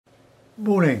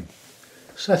Morning,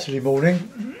 Saturday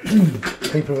morning.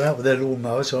 People are out with their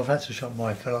lawnmowers, so I've had to shut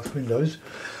my Velux windows.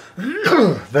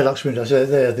 Velux windows,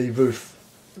 they're the roof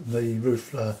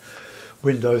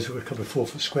windows with a couple of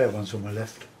 4-foot square ones on my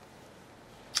left.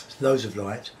 So those of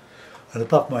light, and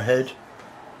above my head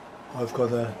I've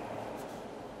got a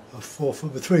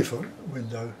 4-foot, a 3-foot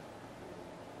window.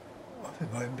 I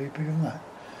think it might even be bigger than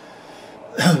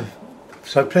that.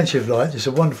 So plenty of light. It's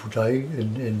a wonderful day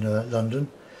in London.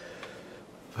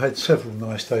 I've had several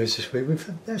nice days this week. We've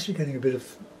actually getting a bit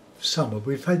of summer.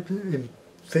 We've had in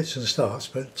fits and starts,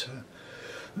 but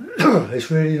it's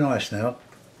really nice now.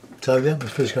 So the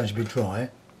atmosphere is going to be dry.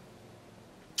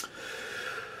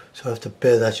 So I have to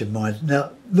bear that in mind.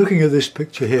 Now, looking at this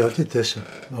picture here, I did this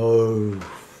 5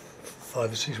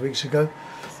 or 6 weeks ago.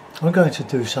 I'm going to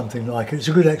do something like it. It's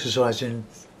a good exercise in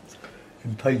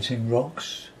painting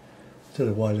rocks. Don't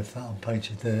know why I left that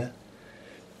unpainted there.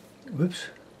 Whoops.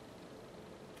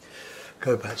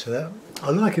 Go back to that.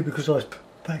 I like it because I was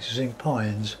practicing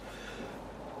pines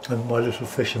and my little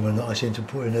fisherman that I seem to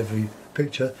put in every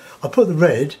picture. I put the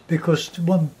red because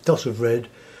one dot of red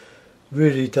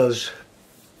really does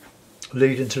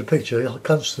lead into the picture.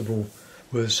 Constable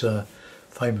was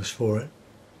famous for it,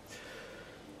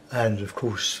 and of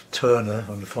course Turner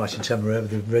on the Fighting Temeraire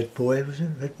with the red boy, was it?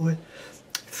 Red boy?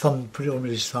 Put it on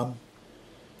with his thumb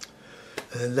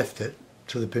and then left it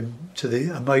to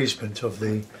the amazement of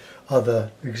the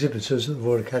other exhibitors at the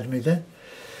Royal Academy then.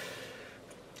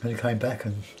 And he came back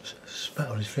and spat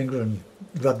on his finger and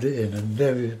rubbed it in, and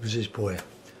there was his boy.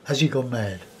 Has he gone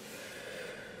mad?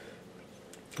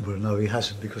 Well, no, he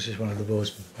hasn't, because it's one of the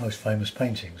world's most famous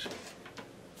paintings.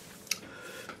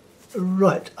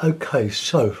 Right, okay,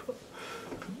 so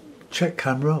check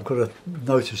camera. I've got a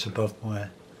notice above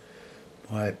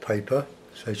my paper,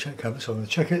 so check camera, so I'm going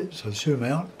to check it, so zoom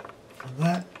out on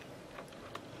that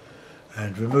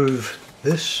and remove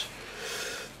this.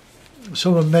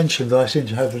 Someone mentioned that I seem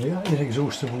to have an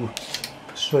inexhaustible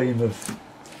stream of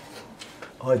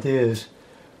ideas,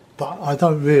 but I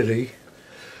don't really.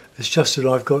 It's just that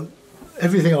I've got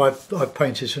everything I've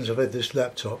painted since I've had this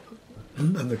laptop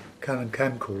and the Canon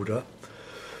camcorder.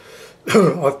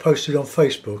 I've posted on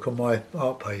Facebook on my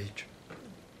art page,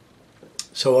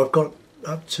 so I've got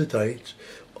up to date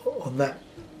on that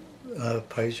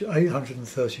page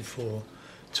 834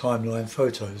 timeline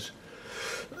photos.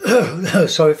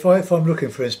 So if I'm looking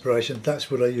for inspiration, that's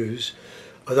what I use.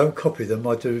 I don't copy them.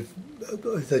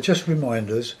 They're just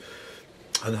reminders,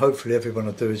 and hopefully everyone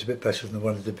I do is a bit better than the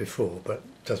one I did before, but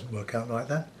it doesn't work out like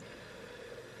that.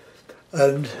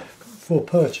 And for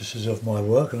purchasers of my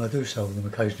work, and I do sell them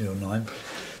occasionally online,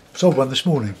 sold one this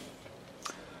morning.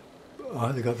 I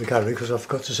had to go to the gallery because I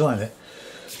forgot to sign it.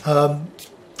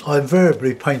 I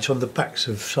invariably paint on the backs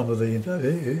of some of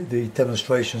the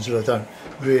demonstrations that I don't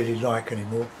really like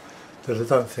anymore, that I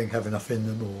don't think have enough in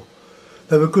them, or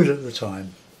they were good at the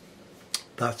time.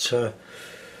 But so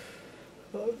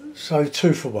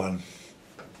 2 for 1.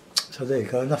 So there you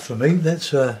go. Enough for me.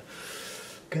 Let's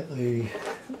get the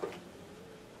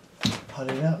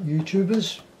putting out,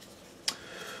 YouTubers.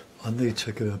 I need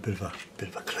to give it a bit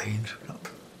of a clean,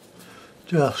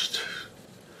 just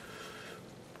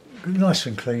nice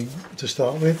and clean to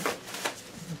start with.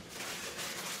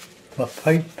 My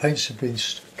paints have been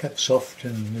kept soft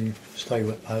in the Stay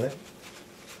Wet palette.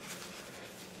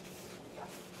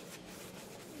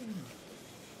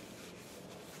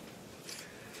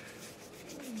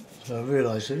 So I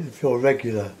realise that if you're a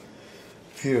regular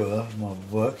viewer of my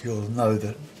work, you'll know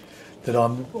that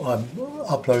I'm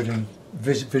uploading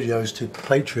videos to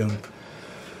Patreon.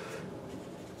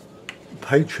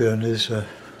 Patreon is a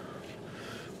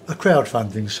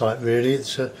crowdfunding site, really.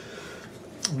 It's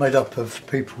made up of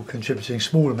people contributing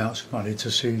small amounts of money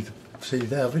to see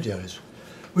their videos,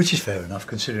 which is fair enough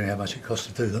considering how much it costs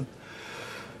to do them.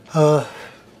 And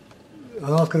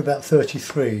I've got about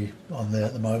 33 on there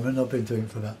at the moment. I've been doing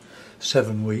it for about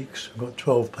 7 weeks. I've got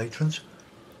 12 patrons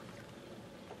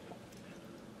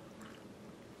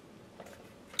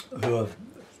who are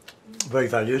very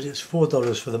valued. It's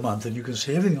 $4 for the month, and you can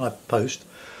see everything I post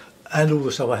and all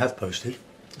the stuff I have posted,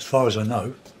 as far as I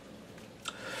know,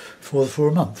 for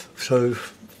a month. So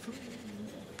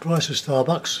price of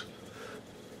Starbucks,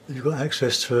 you've got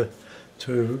access to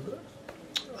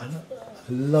a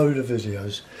load of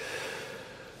videos.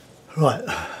 Right,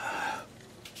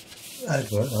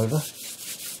 advert over.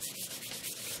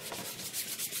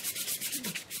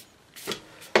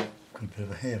 Got a bit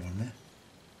of a hair on there.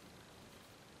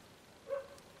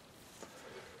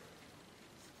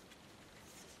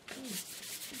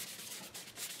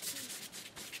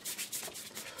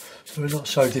 we're not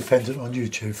so dependent on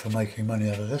YouTube for making money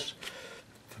out of this,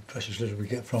 for the precious little we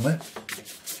get from it.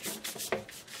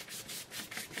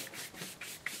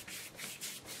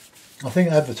 I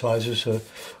think advertisers are a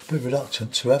bit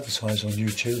reluctant to advertise on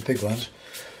YouTube, the big ones,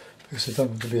 because they don't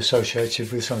want to be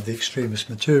associated with some of the extremist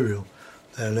material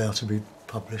they allow to be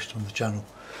published on the channel.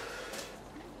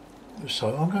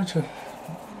 So I'm going to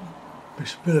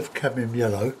mix a bit of cadmium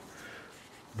yellow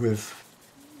with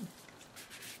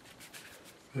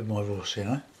my raw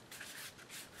sienna.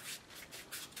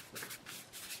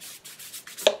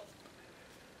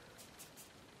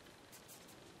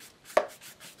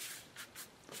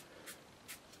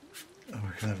 And we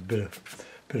can have a bit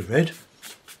of red.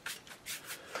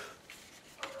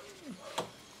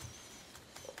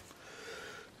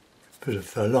 Bit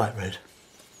of light red.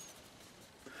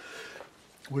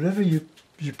 Whatever you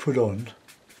put on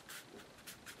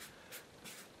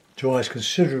dries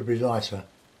considerably lighter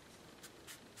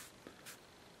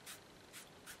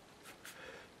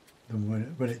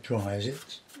than when it dries.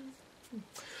 It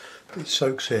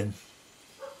soaks in.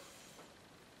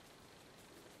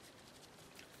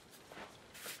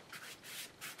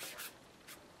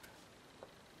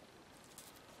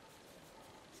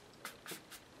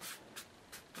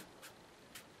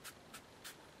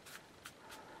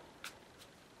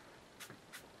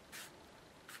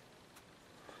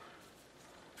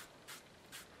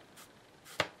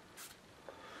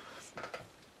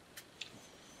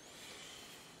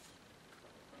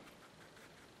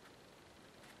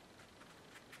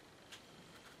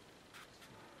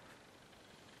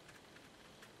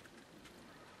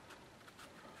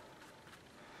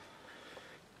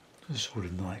 Sort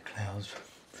of night clouds.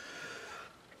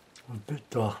 A bit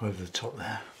darker over the top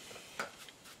there.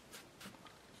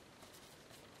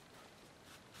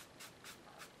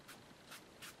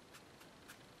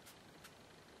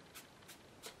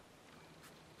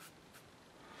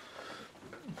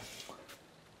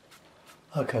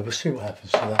 Okay, we'll see what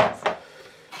happens to that.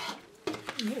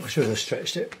 I should have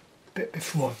stretched it a bit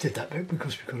before I did that bit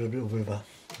because we've got a little bit of a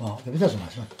mark, but it doesn't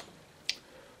matter.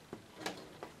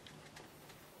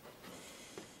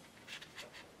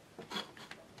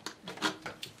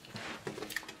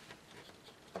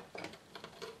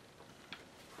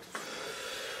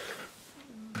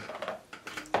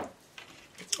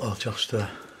 I'll just see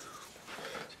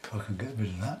if I can get rid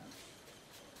of that.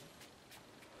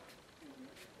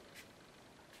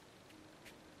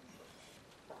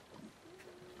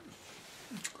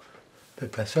 A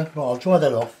bit better. Right, I'll dry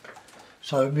that off.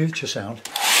 So mute your sound.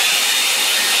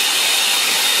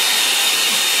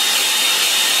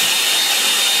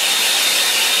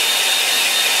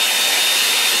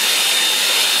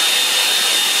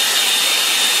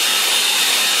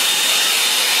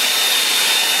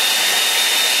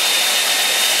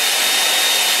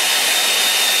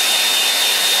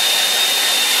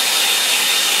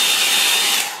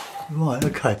 Right,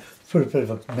 okay, put a bit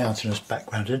of a mountainous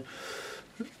background in.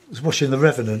 I was watching The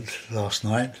Revenant last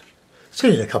night.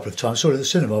 Seen it a couple of times, saw it at the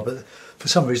cinema, but for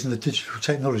some reason the digital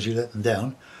technology let them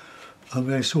down. And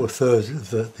we only saw a third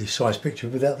of the size picture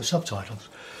without the subtitles.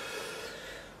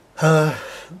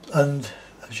 And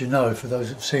as you know, for those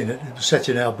who've seen it, it was set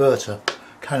in Alberta,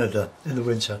 Canada, in the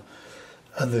winter.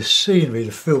 And the scenery,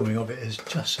 the filming of it is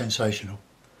just sensational.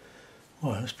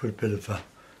 All right, let's put a bit of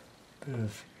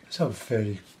let's have a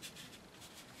fairly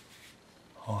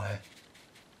high.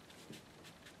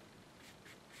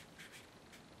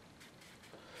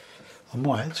 I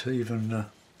might even a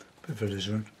bit of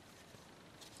alizarin.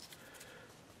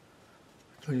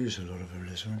 I use a lot of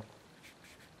alizarin.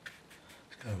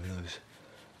 Let's go with those.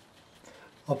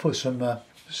 I'll put some of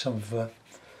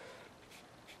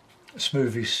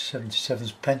Smoothie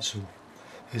 77's pencil,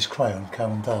 his crayon,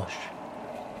 Caran d'Ache.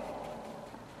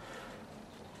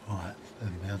 Right,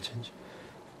 the mountains.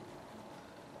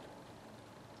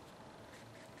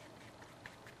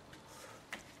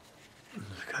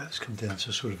 Okay, let's come down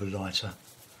to sort of a lighter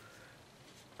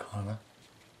colour.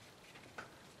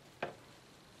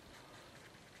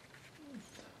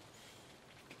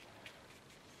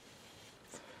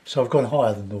 So I've gone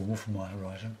higher than normal for my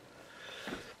horizon.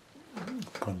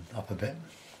 Gone up a bit.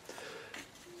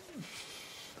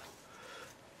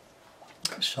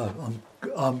 So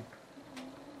I'm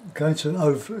going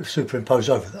to superimpose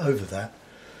over that.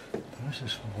 Let's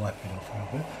just wipe it off a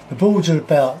little bit. The boards are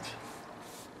about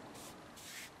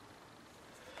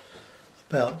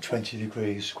 20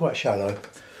 degrees, quite shallow.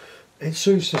 It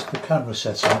suits just the camera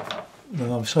setup,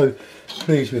 and I'm so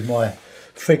pleased with my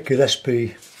Fred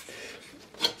Gillespie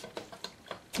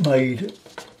made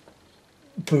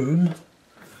boom,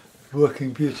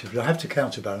 working beautifully. I have to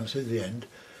counterbalance at the end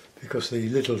because the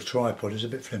little tripod is a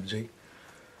bit flimsy.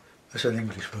 That's an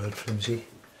English word, flimsy,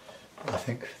 I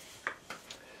think.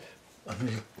 I've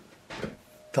nearly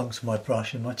dunked my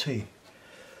brush in my tea.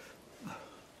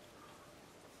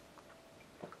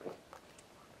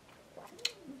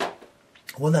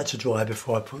 I want that to dry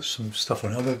before I put some stuff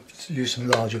on it. I'm going to use some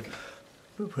larger,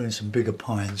 put in some bigger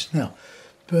pines. Now,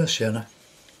 burnt sienna.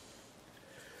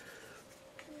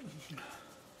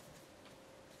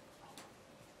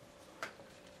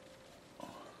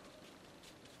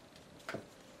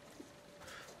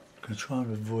 I'm going to try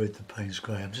and avoid the Payne's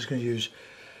grey. I'm just going to use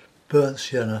burnt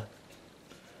sienna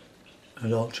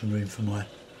and ultramarine for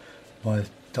my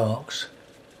darks.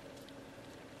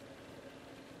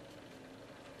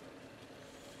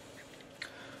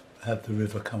 Have the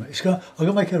river coming. I'm going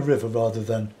to make it a river rather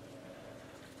than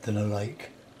a lake.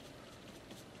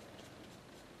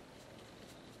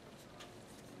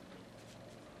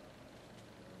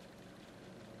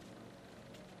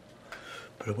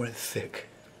 But I want it thick.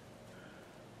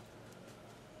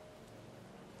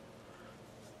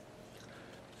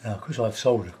 Now, because I've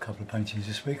sold a couple of paintings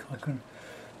this week, I can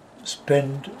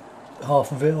spend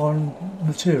half of it on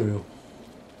material.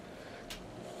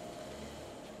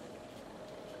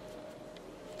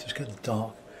 Just get the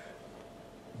dark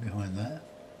behind that.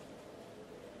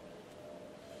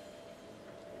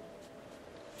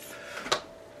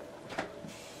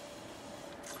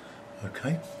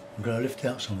 Okay, I'm going to lift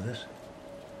out some of this.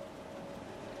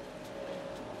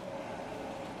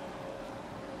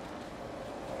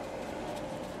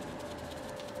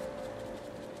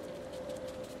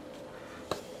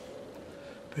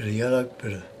 Bit of yellow,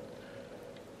 bit of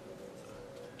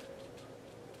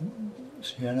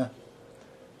sienna.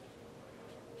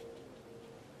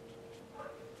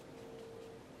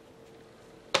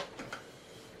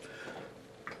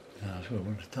 Now that's what I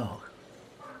want the dark.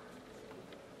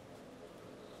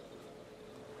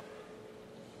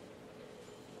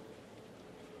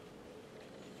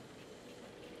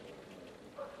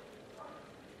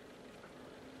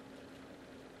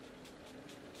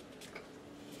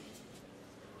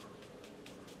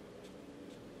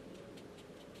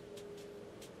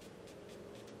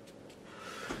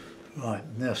 Right,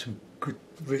 now some good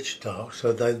rich dark,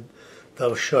 so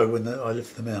they'll show when I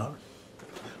lift them out.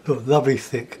 Look, lovely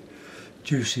thick,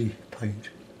 juicy paint.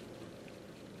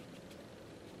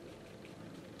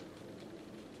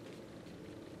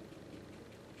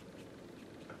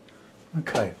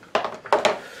 Okay,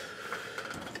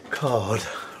 card.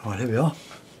 Right, here we are.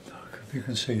 If you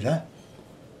can see that.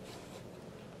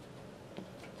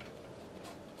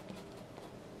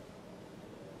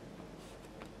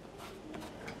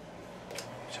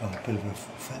 So a bit of a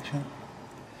reflection.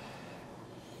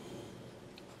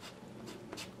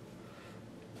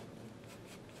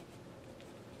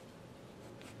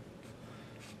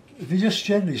 If you just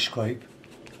gently scrape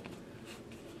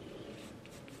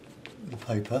the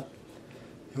paper,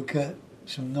 you'll get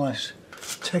some nice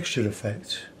textured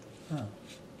effects. Oh.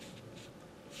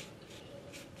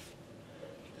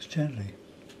 Just gently.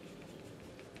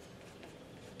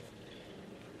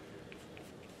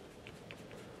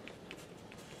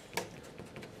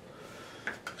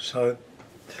 So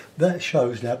that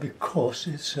shows now because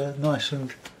it's nice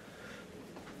and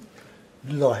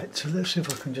light. So let's see if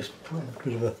I can just put a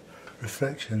bit of a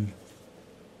reflection.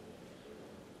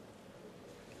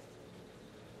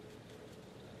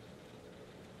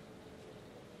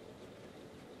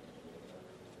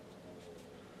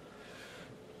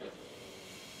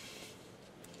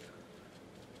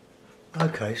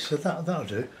 Okay, so that'll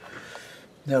do.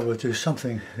 Now we'll do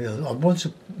something here. I want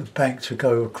the bank to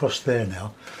go across there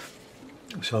now,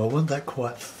 so I want that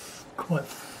quite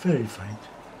very faint.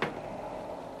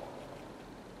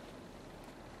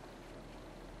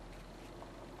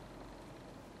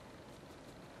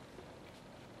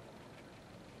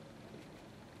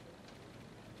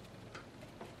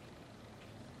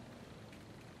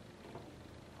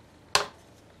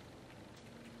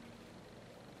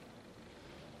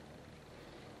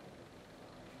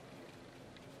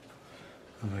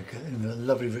 And we get in the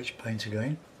lovely rich paint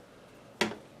again.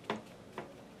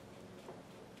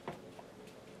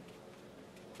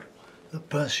 The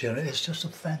burnt sienna is just a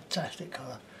fantastic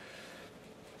colour.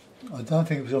 I don't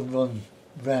think it was on Ron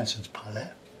Ranson's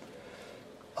palette,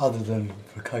 other than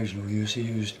for occasional use. He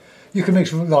used, you can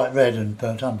mix light red and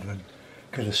burnt umber and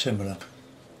get a similar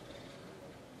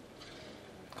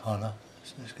colour.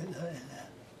 So let's get that in there.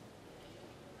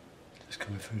 Just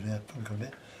coming through there, probably got a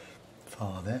bit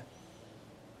far there.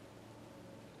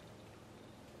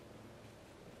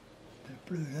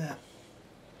 Blue there.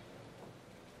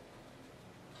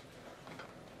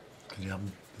 The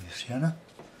sienna,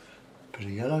 bit bit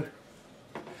of yellow.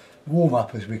 Warm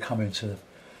up as we come into the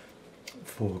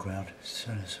foreground.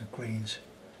 Send us some greens.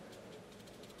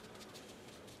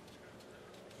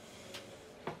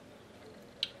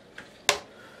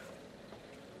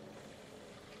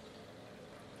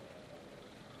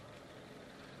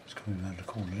 It's coming around the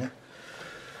corner there.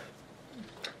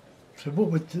 So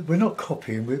what we're not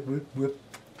copying, we're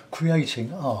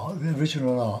creating art, the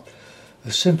original art,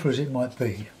 as simple as it might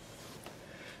be.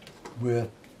 We're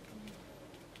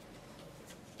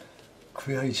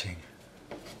creating.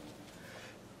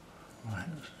 Right,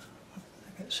 let's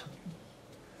get some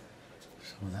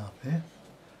of that up here.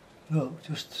 Look,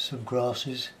 just some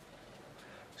grasses,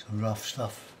 some rough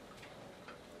stuff.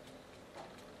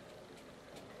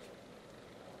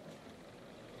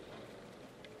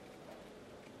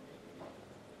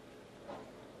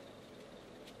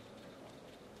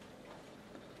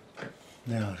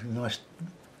 Now, a nice,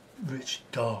 rich,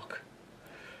 dark,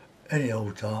 any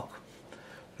old dark.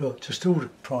 Look, just all the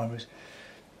primers.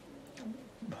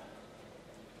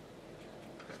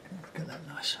 Get that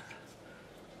nice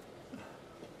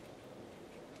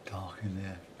dark in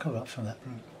there. Cover up some of that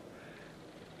blue.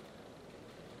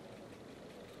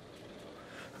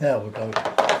 Now we'll go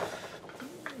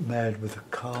mad with the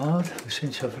card. We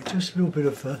seem to have just a little bit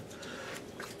of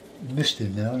mist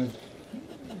in now.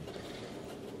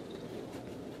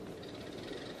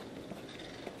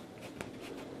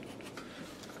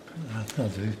 I'll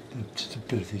do just a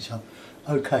bit of this up.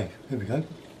 Okay, here we go.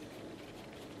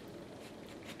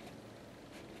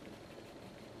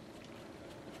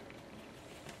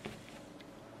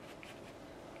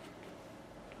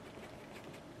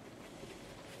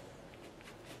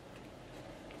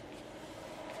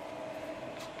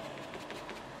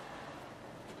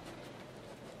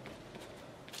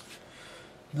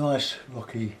 Nice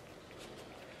rocky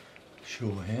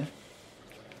shore here.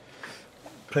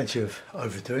 Plenty of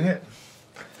overdoing it.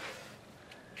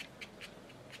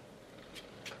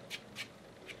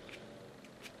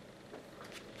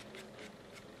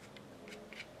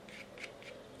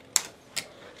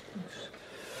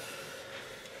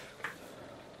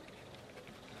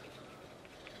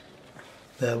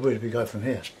 Now, where do we go from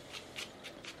here?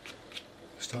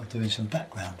 Start doing some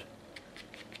background.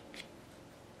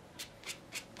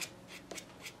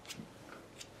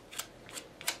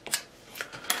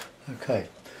 Okay.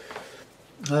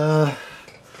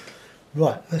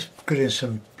 Right, let's get in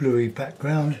some bluey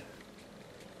background.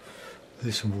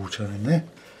 There's some water in there.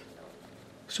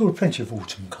 Sort of plenty of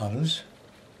autumn colours.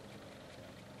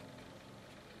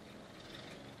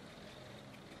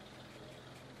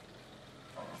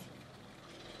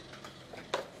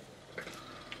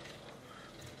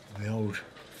 The old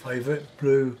favourite,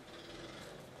 blue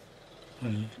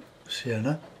and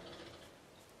sienna.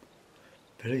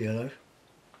 Bit of yellow.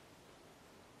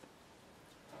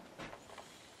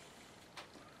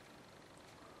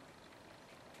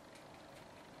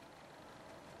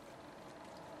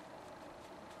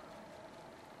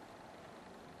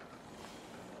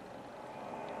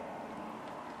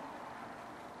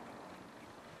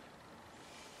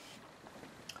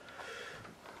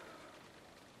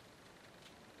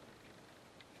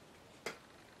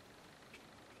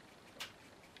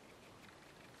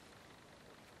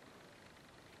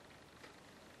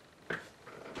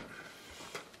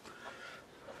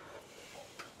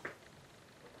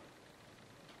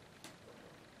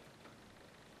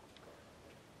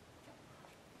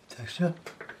 Texture.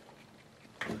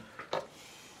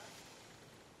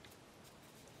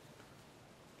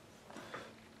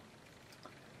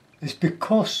 It's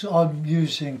because I'm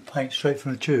using paint straight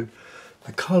from the tube,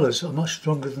 the colours are much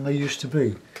stronger than they used to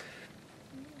be.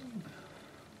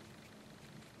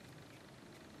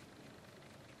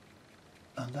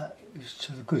 And that is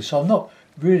to the good. So I'm not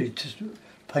really just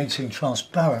painting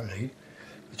transparently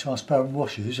with transparent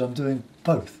washes, I'm doing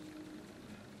both.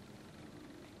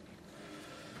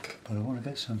 But I want to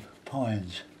get some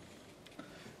pines.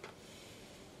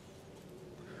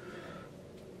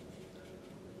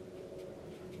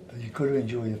 But you've got to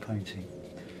enjoy your painting.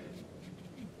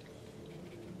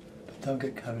 But don't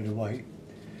get carried away.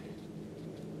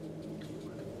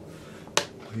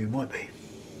 Or you might be.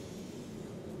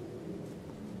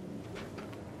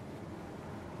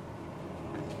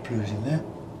 Blues in there.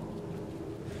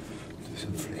 Do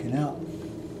some flicking out.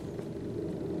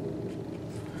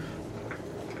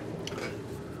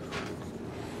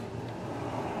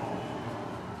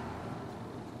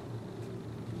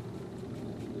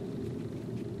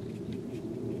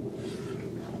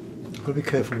 I've got to be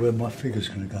careful where my figure's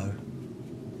going to go.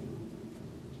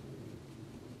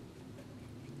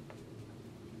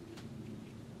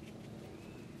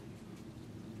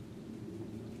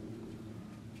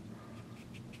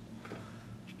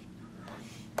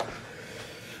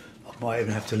 Might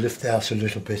even have to lift out a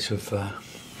little bit of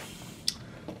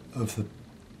the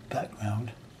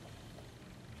background.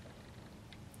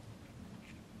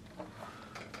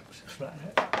 Just flatten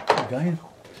it again.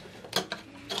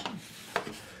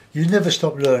 You never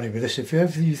stop learning with this. If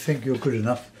ever you think you're good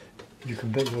enough, you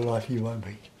can bet your life you won't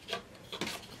be.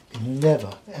 You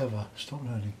never ever stop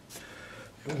learning.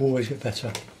 You'll always get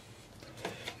better.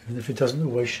 Even if it doesn't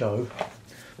always show, you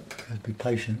have to be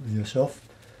patient with yourself.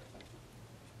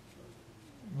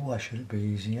 Why should it be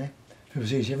easy, eh? If it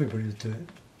was easy, everybody would do it.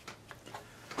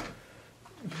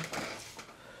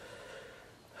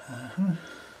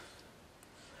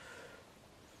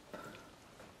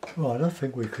 Right, I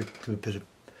think we could do a bit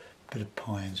of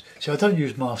pines. See, I don't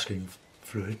use masking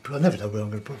fluid, but I never know where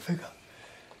I'm going to put a figure.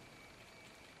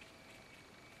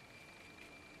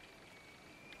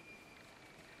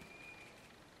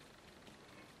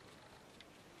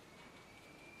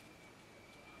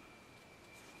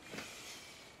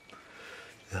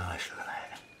 Nice, look at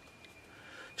that.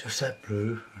 Just that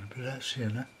blue and a bit of that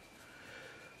sienna.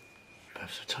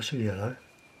 Perhaps a touch of yellow.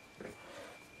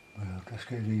 Well, let's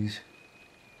get these.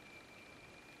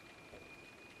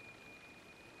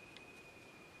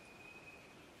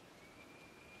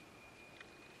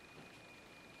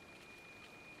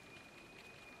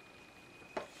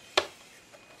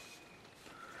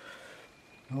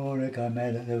 Oh, they're going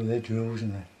mad out there with their drills,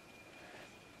 and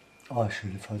I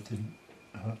should if I didn't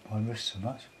hurt my wrist so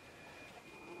much.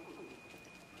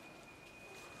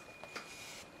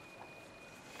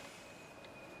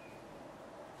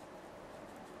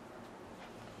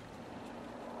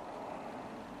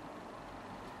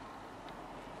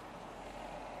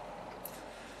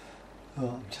 Well,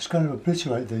 I'm just going to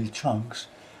obliterate the trunks,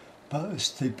 but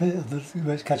it's the bit of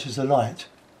where it catches the light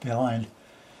behind,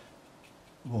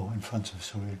 well, in front of,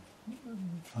 sorry,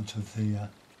 in front of the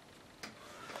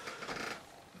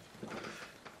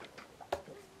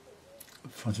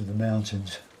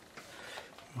mountains.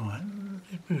 Right,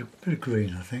 a bit of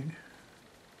green, I think.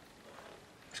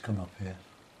 Let's come up here.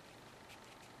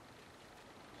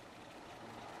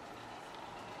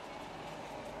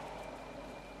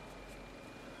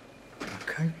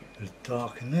 Okay, a bit of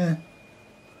dark in there.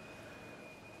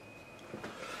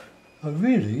 Oh,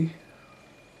 really?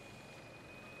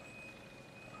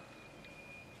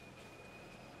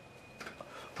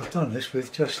 I've done this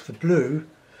with just the blue,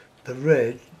 the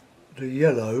red, the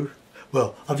yellow.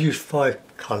 Well, I've used 5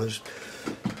 colours,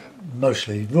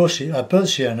 mostly burnt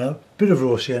sienna, bit of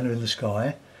raw sienna in the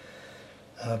sky,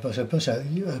 a bit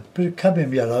of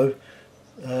cadmium yellow,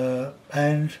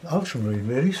 and ultramarine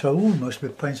really. So almost we're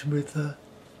painting with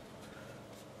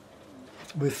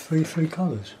 3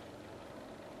 colours.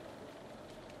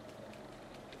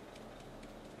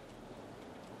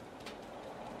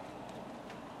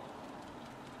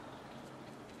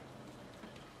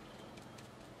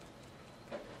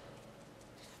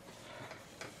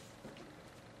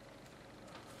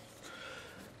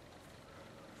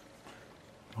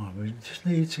 Right, we just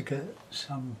need to get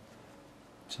some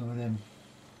of them.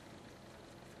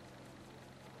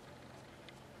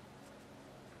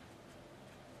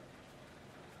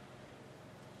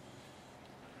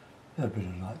 Let a bit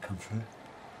of light come through.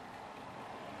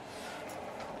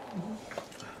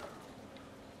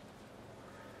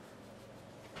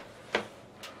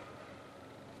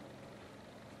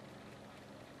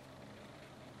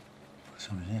 Put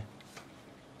some in here.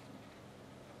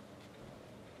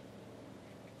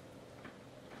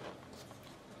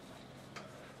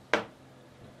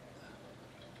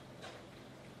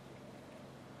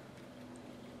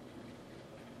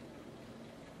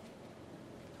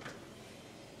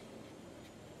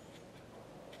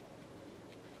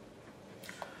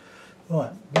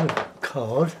 Right, bit of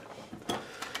card.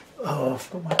 Oh,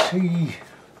 I've got my tea.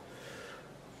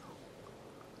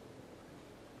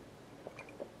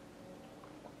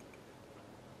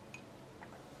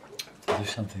 Do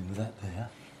something with that there.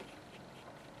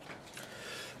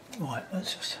 Right,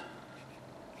 let's just.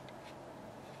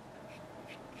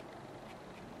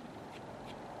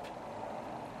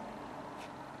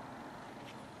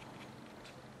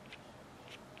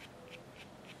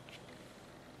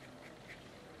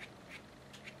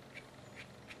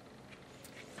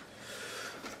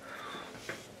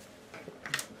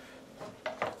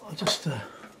 I'll just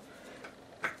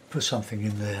put something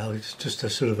in there. It's just a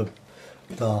sort of a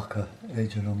darker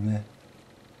edge along there.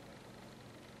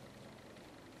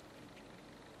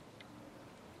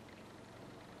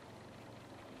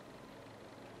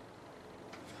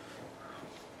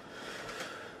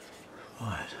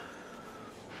 Right.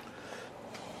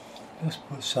 Let's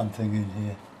put something in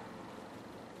here.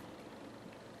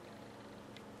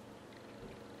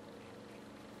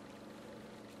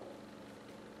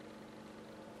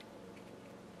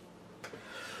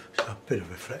 a bit of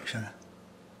reflection.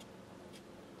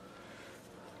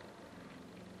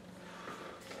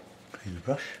 Clean the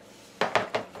brush.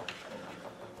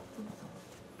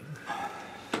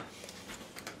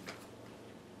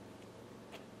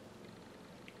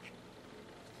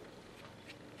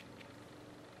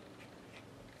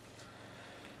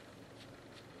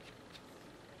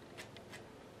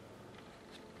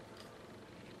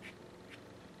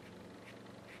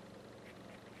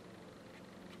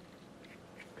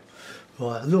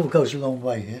 Right, a little goes a long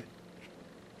way here.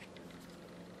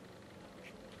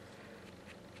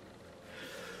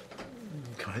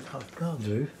 Okay, that'll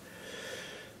do.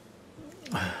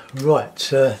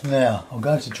 Right, now I'm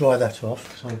going to dry that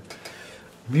off, so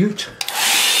mute.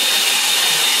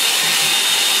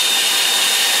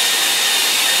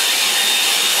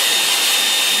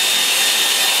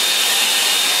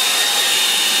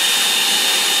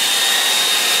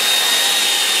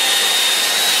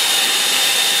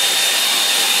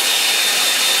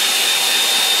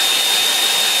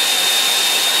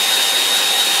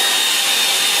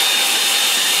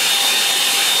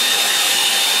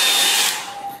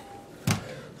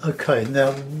 Okay,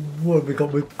 now what have we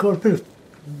got? We've got a bit of,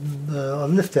 I'll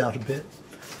lift out a bit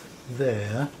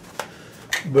there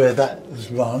where that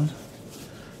has run.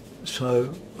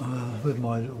 So with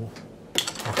my little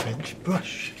half-inch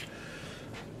brush,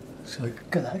 so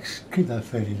get that, keep that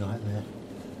fairly light there.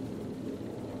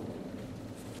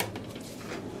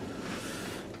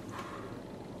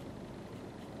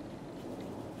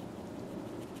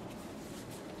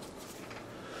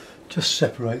 Just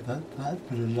separate that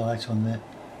bit of light on there.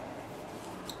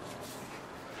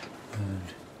 And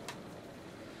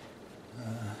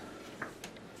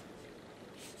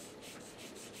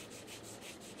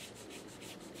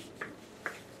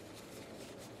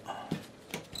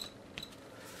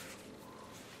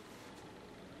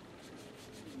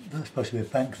that's supposed to be a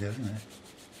bank there, isn't it?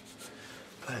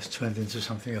 But it's turned into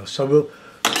something else. So we'll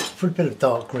put a bit of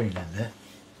dark green in there,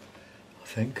 I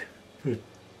think. Bit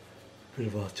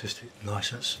of artistic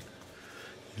license.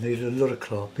 You need a lot of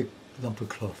cloth, big lump of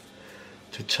cloth,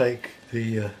 to take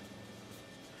the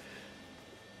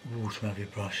water out of your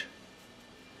brush.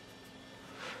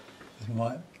 It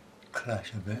might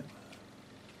clash a bit.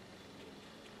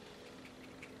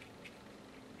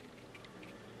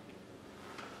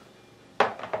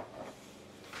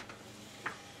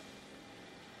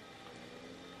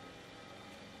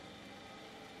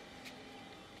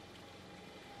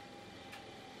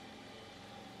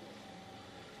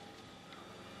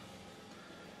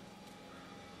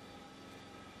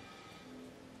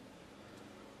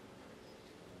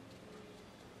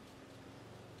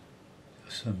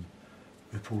 Some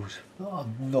ripples.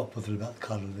 I'm not bothered about the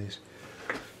colour of these.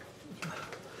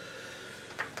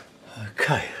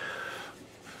 Okay.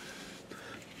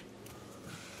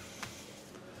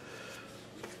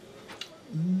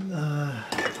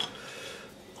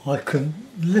 I can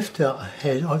lift out a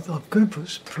head. I'm going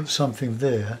to put something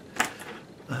there.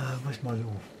 Where's my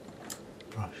little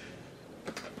brush?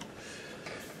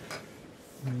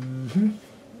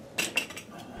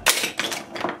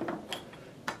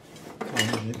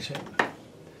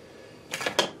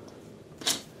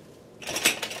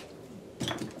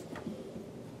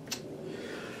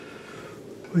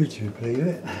 Would you believe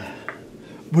it?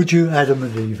 Would you Adam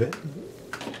and Eve it?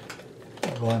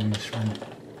 Rhyming string.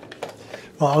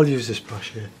 Right, I'll use this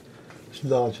brush here. It's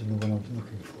larger than the one I'm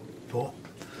looking for.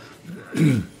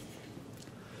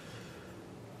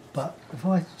 But if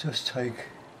I just take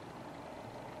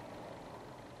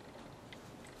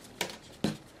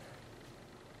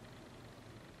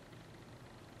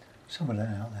some of that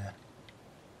out there.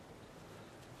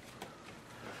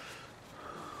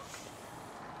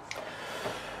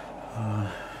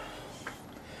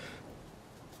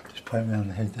 Just paint around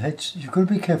the head. The head's, you've got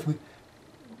to be careful.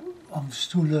 I'm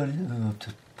still learning. I have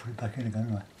to put it back in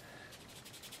again, right?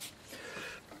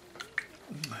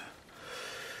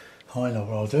 I know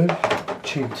what I'll do.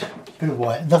 Cheat. Bit of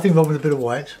white. Nothing wrong with a bit of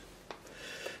white.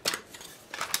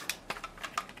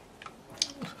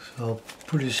 So I'll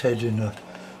put his head in a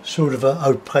sort of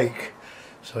opaque.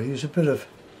 So I use a bit of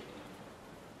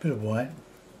white.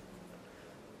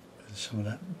 And some of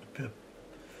that bit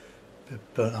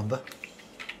of burnt umber.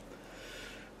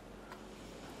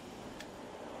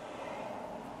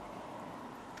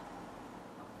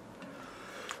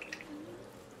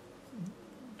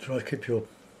 Try to keep your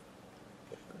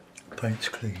paints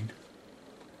clean.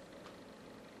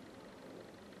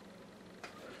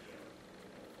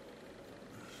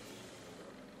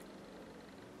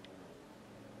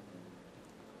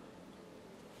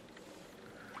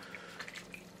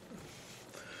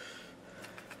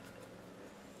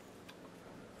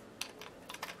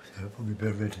 There'll probably be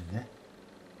a red in there.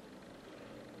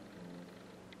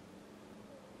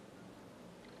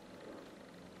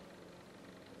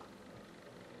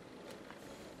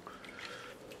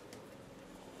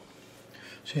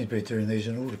 Seems to be doing these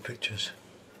in all the pictures.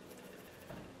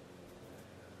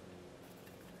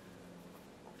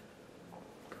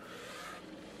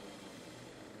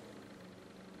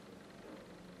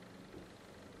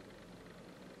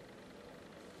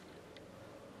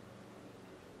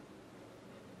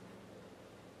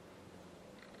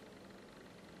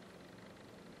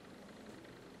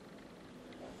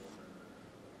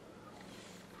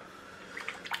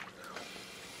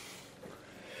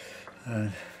 And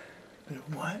a bit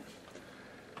of white.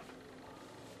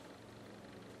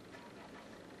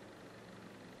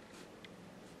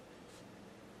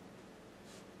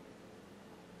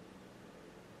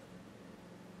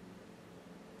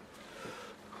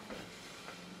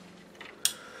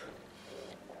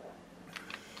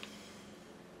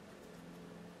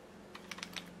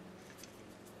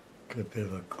 Get a bit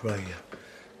of a grey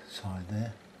side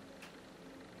there.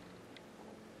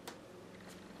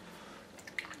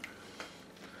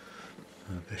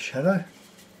 A bit of shadow.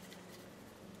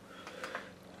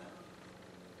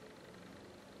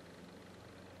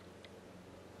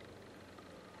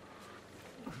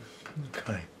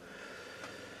 Okay.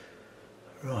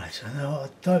 Right, so now I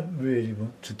don't really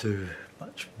want to do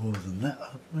much more than that.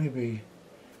 I'll maybe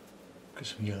get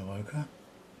some yellow ochre.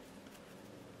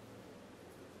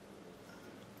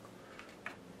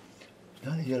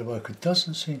 That yellow ochre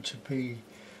doesn't seem to be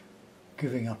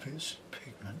giving up its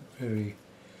pigment very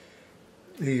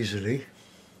easily.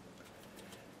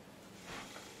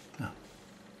 No.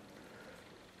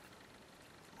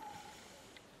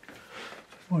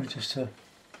 I wanted just to,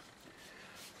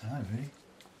 I don't know really.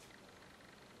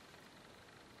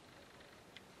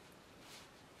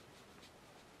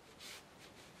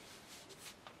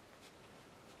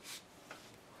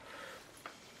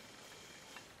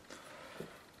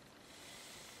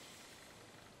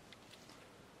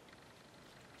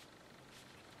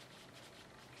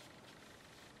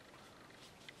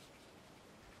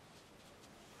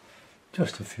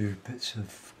 Just a few bits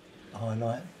of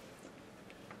highlight.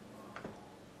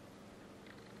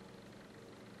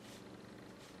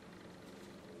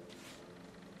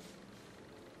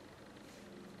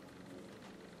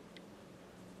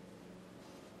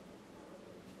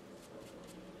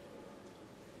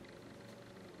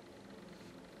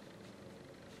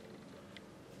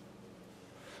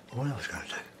 What else was I going to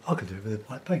do? I could do it with a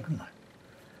white paint, couldn't I?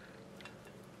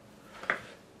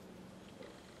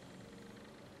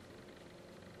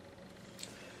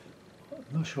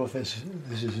 I'm not sure if this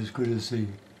is as good as the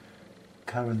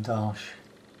Caran d'Ache.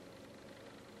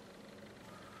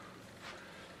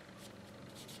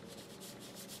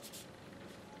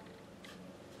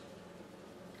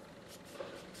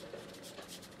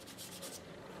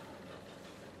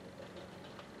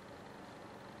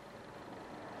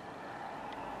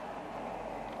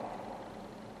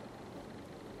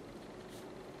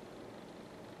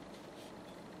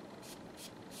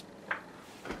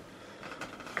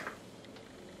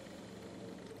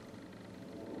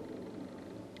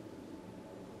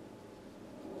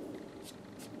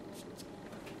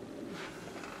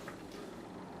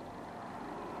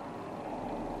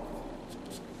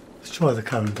 Let's try the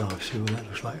Caran d'Ache, see what that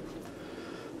looks like.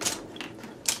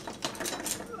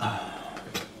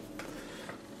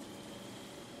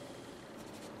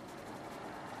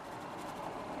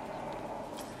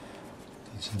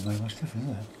 Doesn't seem very much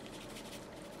different, is it?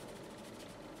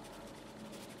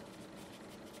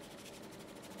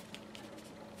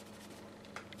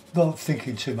 Not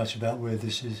thinking too much about where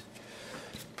this is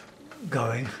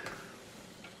going.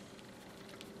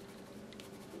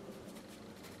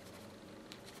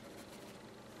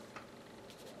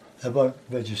 They won't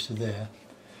register there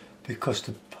because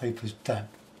the paper's damp.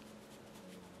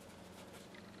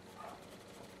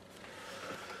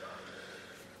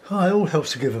 Oh, it all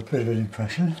helps to give a bit of an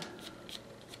impression.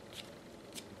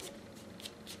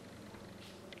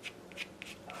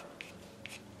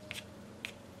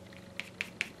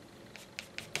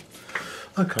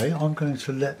 Okay, I'm going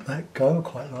to let that go. I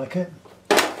quite like it.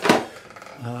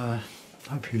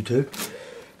 Hope you do.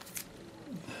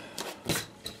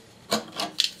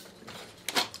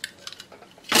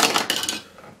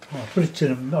 I'll put it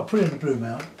in the blue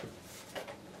mount.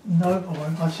 No, I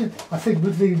won't. I think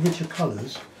with the richer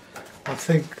colours, I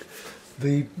think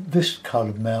this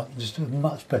coloured mount is a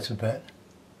much better bet.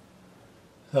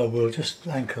 So we'll just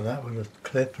anchor that with a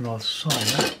clip and I'll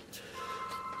sign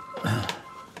that.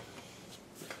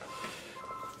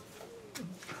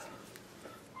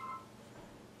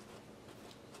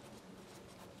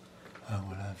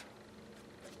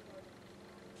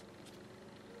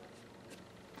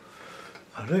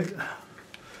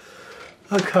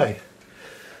 Okay,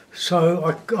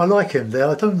 so I like him there.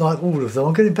 I don't like all of them.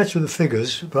 I'm getting better with the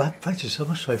figures, but I haven't practiced, I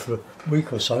must say, for a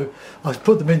week or so. I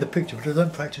put them in the picture, but I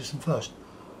don't practice them first.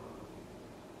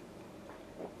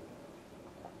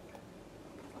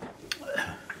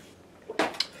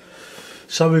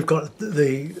 So we've got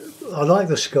I like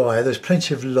the sky. There's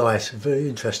plenty of light, very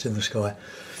interesting in the sky.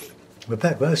 The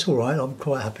background, it's all right. I'm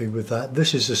quite happy with that.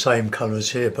 This is the same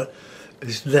colours here, but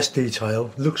it's less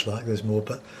detail. Looks like there's more,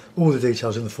 but all the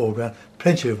details in the foreground.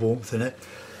 Plenty of warmth in it.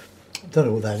 Don't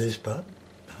know what that is, but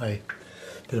hey,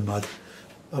 bit of mud.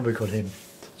 And we got him.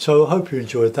 So I hope you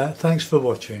enjoyed that. Thanks for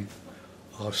watching.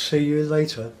 I'll see you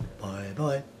later. Bye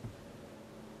bye.